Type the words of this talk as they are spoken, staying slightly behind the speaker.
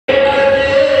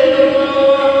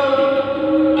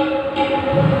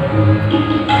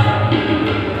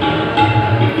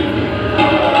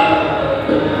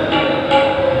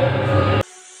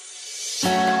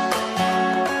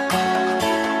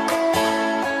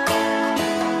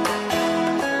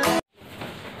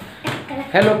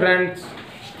Hello friends,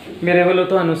 ਮੇਰੇ ਵੱਲੋਂ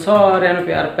ਤੁਹਾਨੂੰ ਸਾਰਿਆਂ ਨੂੰ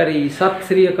ਪਿਆਰ ਭਰੀ ਸਤਿ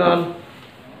ਸ੍ਰੀ ਅਕਾਲ।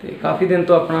 ਤੇ ਕਾफ़ी दिन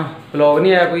तो अपना ਵਲੌਗ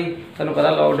नहीं आया कोई, ਤੁਹਾਨੂੰ ਪਤਾ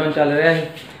ਲਾਕਡਾਊਨ ਚੱਲ ਰਿਹਾ ਹੈ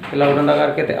ਤੇ ਲਾਕਡਾਊਨ ਦਾ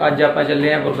ਕਰਕੇ ਤੇ ਅੱਜ ਆਪਾਂ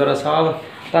ਚੱਲੇ ਆ ਗੁਰਦੁਆਰਾ ਸਾਹਿਬ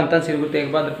ਧੰਨ ਧੰਨ ਸ੍ਰੀ ਗੁਰੂ ਤੇਗ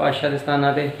ਬਹਾਦਰ ਪਾਤਸ਼ਾਹ ਦੇ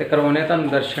ਸਥਾਨਾਂ ਤੇ ਕਰਵਾਉਣੇ ਤੁਹਾਨੂੰ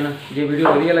ਦਰਸ਼ਨ। ਜੇ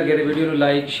ਵੀਡੀਓ ਵਧੀਆ ਲੱਗੇ ਤੇ ਵੀਡੀਓ ਨੂੰ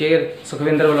like share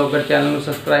Sukhwinder vlogger channel ਨੂੰ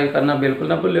ਸਬਸਕ੍ਰਾਈਬ ਕਰਨਾ ਬਿਲਕੁਲ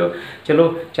ਨਾ ਭੁੱਲਿਓ।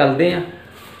 ਚਲੋ ਚੱਲਦੇ ਆ।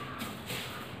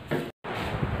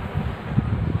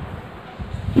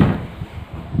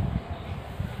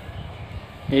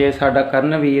 ਇਹ ਸਾਡਾ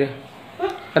ਕਰਨਵੀਰ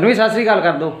ਕਰਨਵੀਰ ਸਤਿ ਸ੍ਰੀ ਅਕਾਲ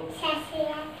ਕਰ ਦੋ।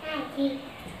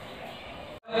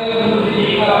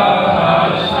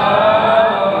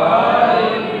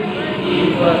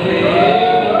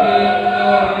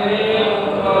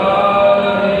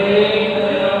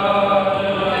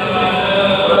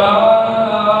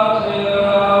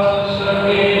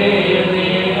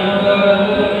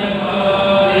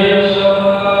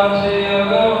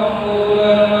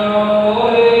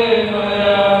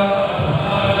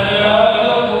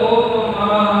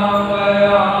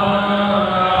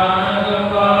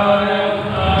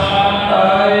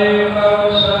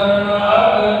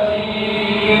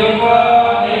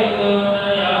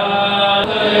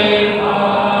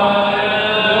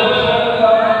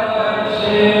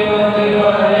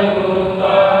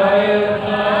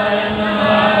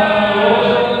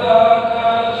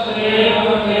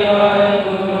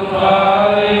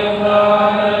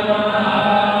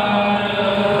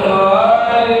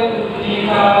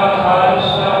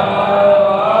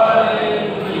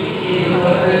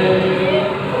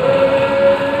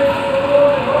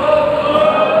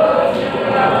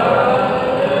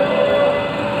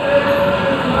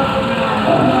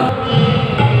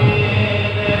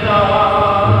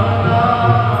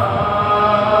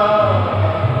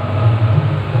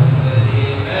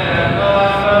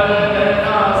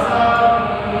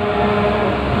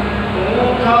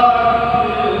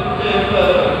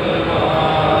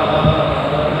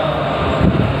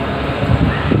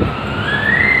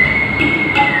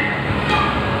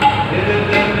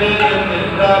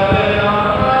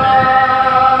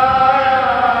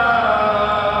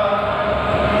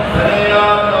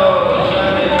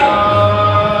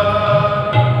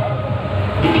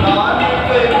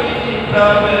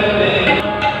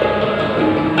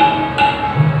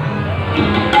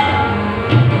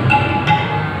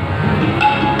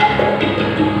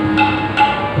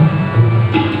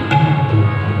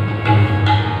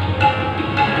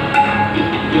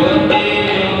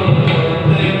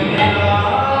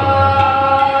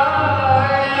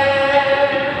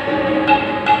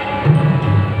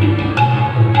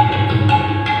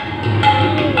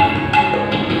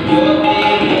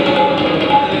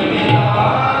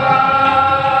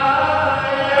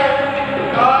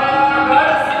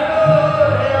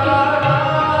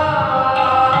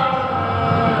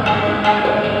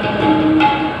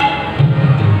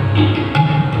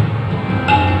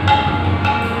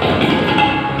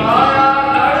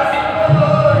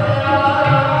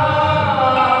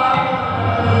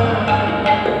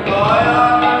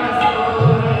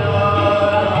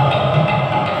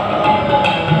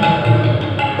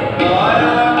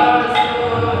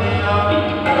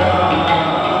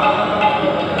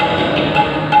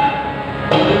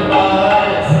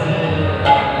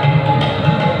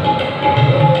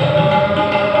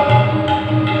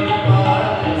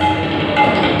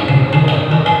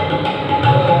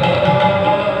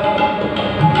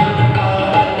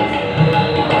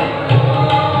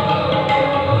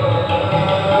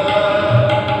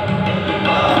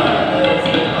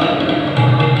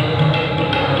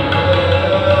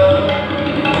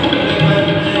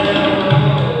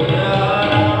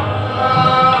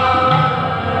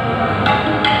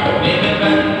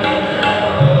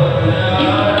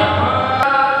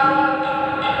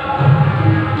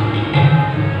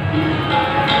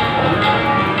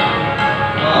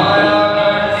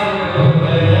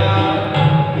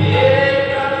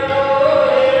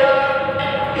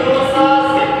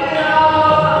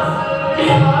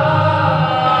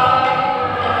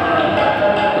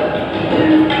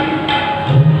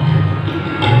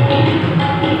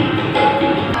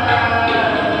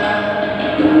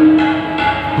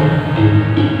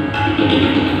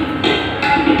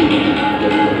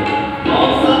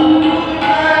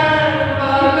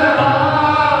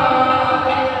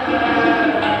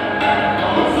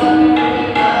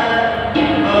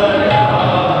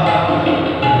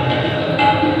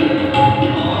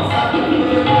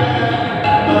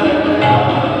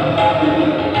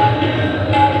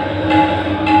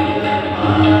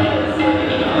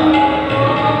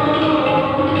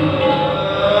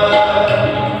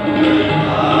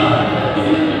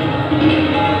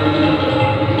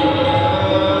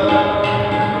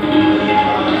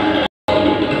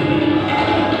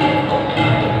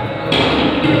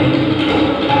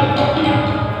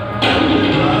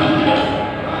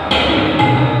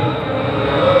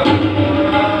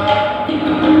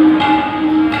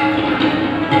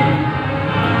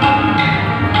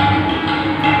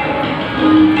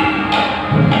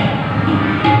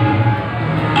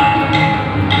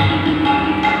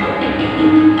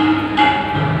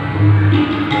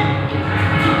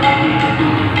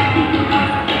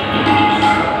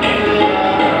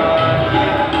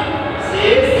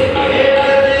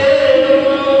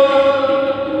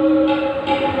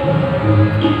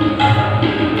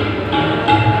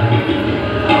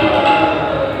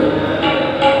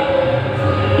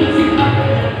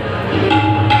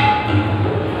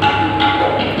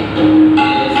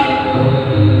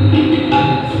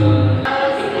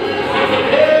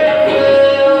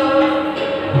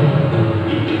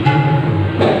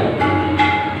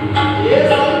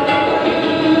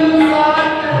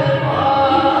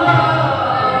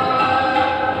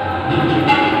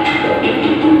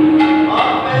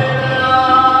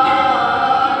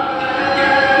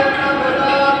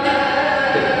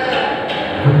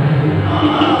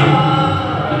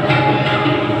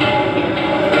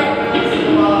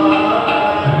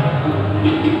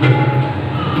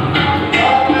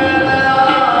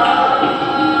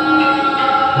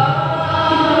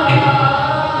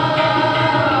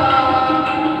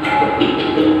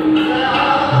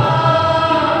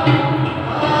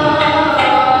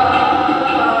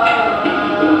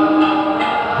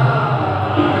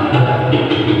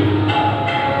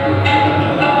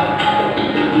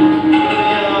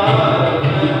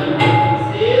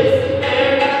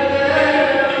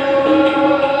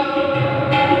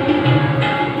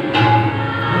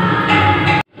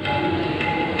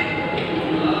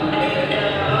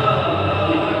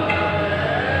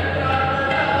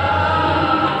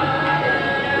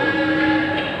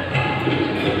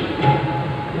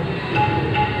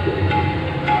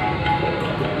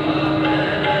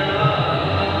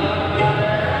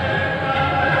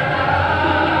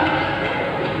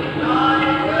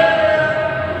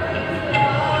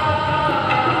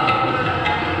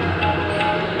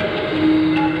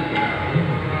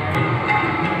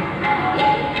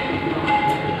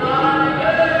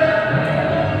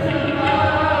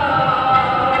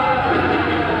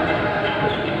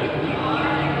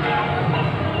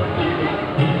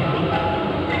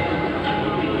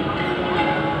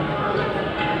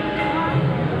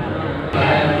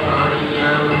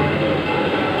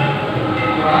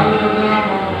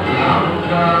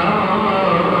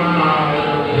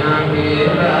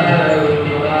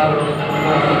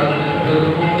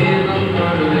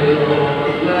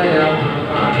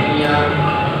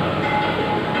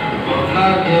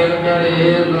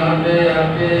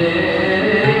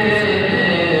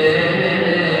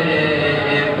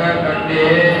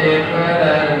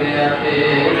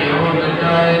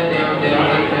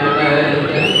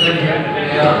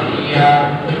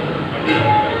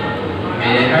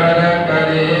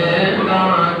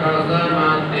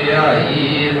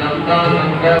 ਭਾਈ ਸੰਤਾ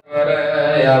ਸੰਗਤ ਕਰ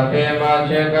ਆਪੇ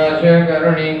ਮਾਛ ਕਛ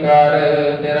ਕਰਣੀ ਕਰ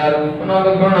ਤੇਰਾ ਰੂਪ ਨ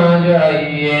ਲਖਣਾ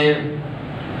ਜਾਈਏ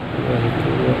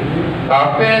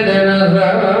ਆਪੇ ਦਿਨ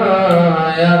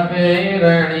ਸਹਾਇ ਆਪੇ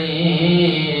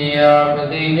ਰਹਿਣੀ ਆਪ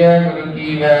ਦੀਜੈ ਗੁਰ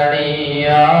ਕੀ ਬੈਣੀ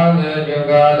ਆਦ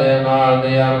ਜੁਗਾਦ ਨਾਦ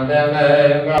ਅੰਤ ਮੈਂ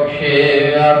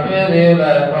ਬਖਸ਼ੇ ਆਪੇ ਦੇ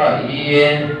ਲੈ ਭਾਈਏ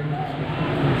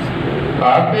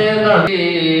ਆਪੇ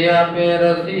ਨਾਹੀ ਆਪੇ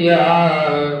ਰਸੀਆ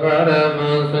ਕਰਮ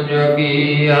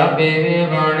ਸੰਜੋਗੀ ਆਪੇ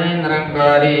ਬਾਣੀ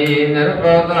ਨਿਰੰਕਾਰੀ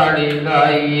ਨਿਰਭਉ ਦਾੜੀ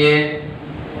ਲਾਈਏ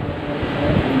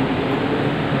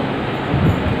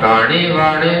ਕਾਣੀ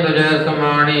ਬਾਣੀ ਤੁਝੈ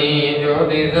ਸਮਾਣੀ ਜੋ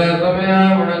ਦਿਸ ਸਭਿਆ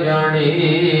ਮਨ ਜਾਣੀ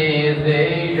ਸੇ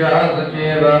ਜਾ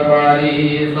ਸਚੇ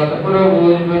ਵਪਾਰੀ ਸਤਿਗੁਰ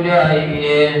ਬੂਝ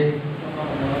ਬੁਝਾਈਏ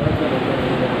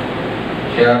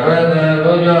ਸ਼ਬਦ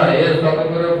ਬੁਝਾਏ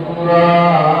ਸਤਿਗੁਰ ਪੂਰਾ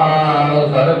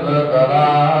ਸਰਬ ਕਲਾ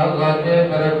ਸਚੇ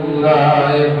ਪ੍ਰਭੂਰਾ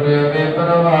ਪ੍ਰਵੇ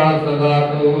ਪ੍ਰਵਾਸ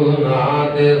ਦਾਤੂ ਨਾ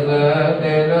ਤਿਸ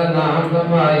ਤੇਰ ਨਾਮ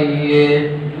ਕਮਾਈਏ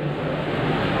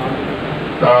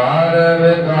ਕਾਰ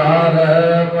ਵਿਕਾਰ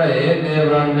ਭਏ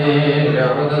ਦੇਵਨੇ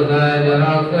ਸ਼ਬਦ ਸਹਿਜ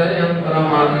ਰਸ ਯੰਤਰ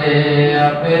ਮਾਨੇ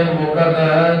ਆਪੇ ਮੁਕਤ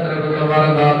ਤ੍ਰਿਪਤ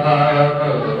ਵਰਦਾਤਾ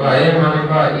ਭਗਤ ਭਾਏ ਮਨ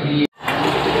ਭਾਈ